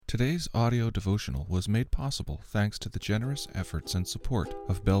Today's audio devotional was made possible thanks to the generous efforts and support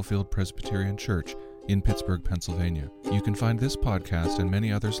of Bellefield Presbyterian Church in Pittsburgh, Pennsylvania. You can find this podcast and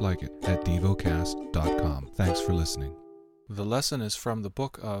many others like it at Devocast.com. Thanks for listening. The lesson is from the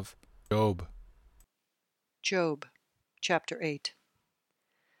book of Job. Job, chapter 8.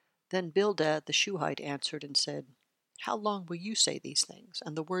 Then Bildad the Shuhite answered and said, How long will you say these things,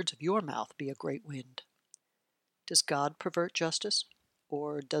 and the words of your mouth be a great wind? Does God pervert justice,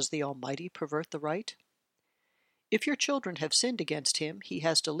 or does the Almighty pervert the right? If your children have sinned against him, he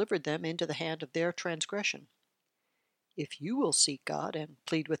has delivered them into the hand of their transgression. If you will seek God and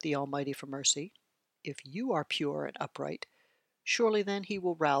plead with the Almighty for mercy, if you are pure and upright, surely then he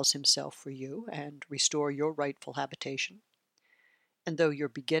will rouse himself for you and restore your rightful habitation. And though your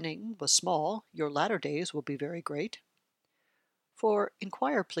beginning was small, your latter days will be very great. For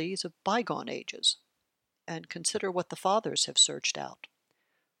inquire, please, of bygone ages, and consider what the fathers have searched out.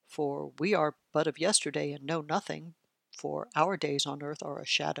 For we are but of yesterday and know nothing, for our days on earth are a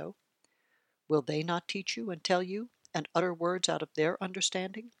shadow. Will they not teach you and tell you, and utter words out of their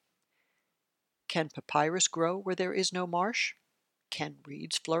understanding? Can papyrus grow where there is no marsh? Can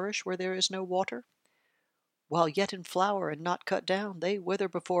reeds flourish where there is no water? While yet in flower and not cut down, they wither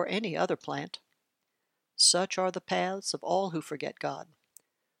before any other plant. Such are the paths of all who forget God.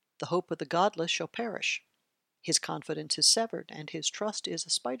 The hope of the godless shall perish. His confidence is severed, and his trust is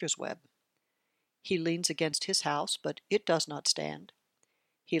a spider's web. He leans against his house, but it does not stand.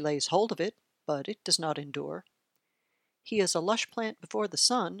 He lays hold of it, but it does not endure. He is a lush plant before the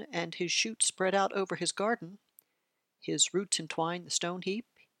sun, and his shoots spread out over his garden. His roots entwine the stone heap.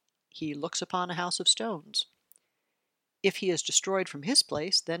 He looks upon a house of stones. If he is destroyed from his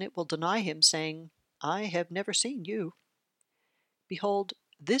place, then it will deny him, saying, I have never seen you. Behold,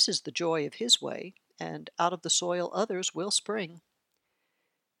 this is the joy of his way, and out of the soil others will spring.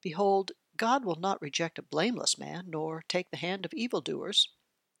 Behold, God will not reject a blameless man, nor take the hand of evildoers.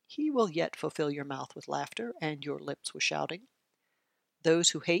 He will yet fulfill your mouth with laughter, and your lips with shouting.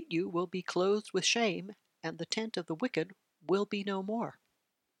 Those who hate you will be clothed with shame, and the tent of the wicked will be no more.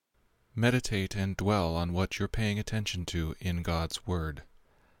 Meditate and dwell on what you're paying attention to in God's Word.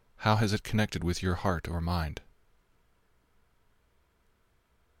 How has it connected with your heart or mind?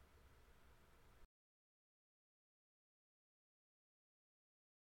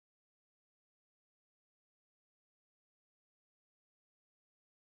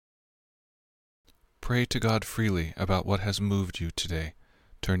 Pray to God freely about what has moved you today.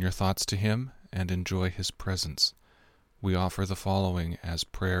 Turn your thoughts to Him and enjoy His presence. We offer the following as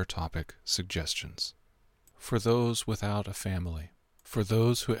prayer topic suggestions. For those without a family. For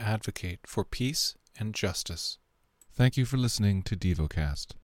those who advocate for peace and justice. Thank you for listening to Devocast.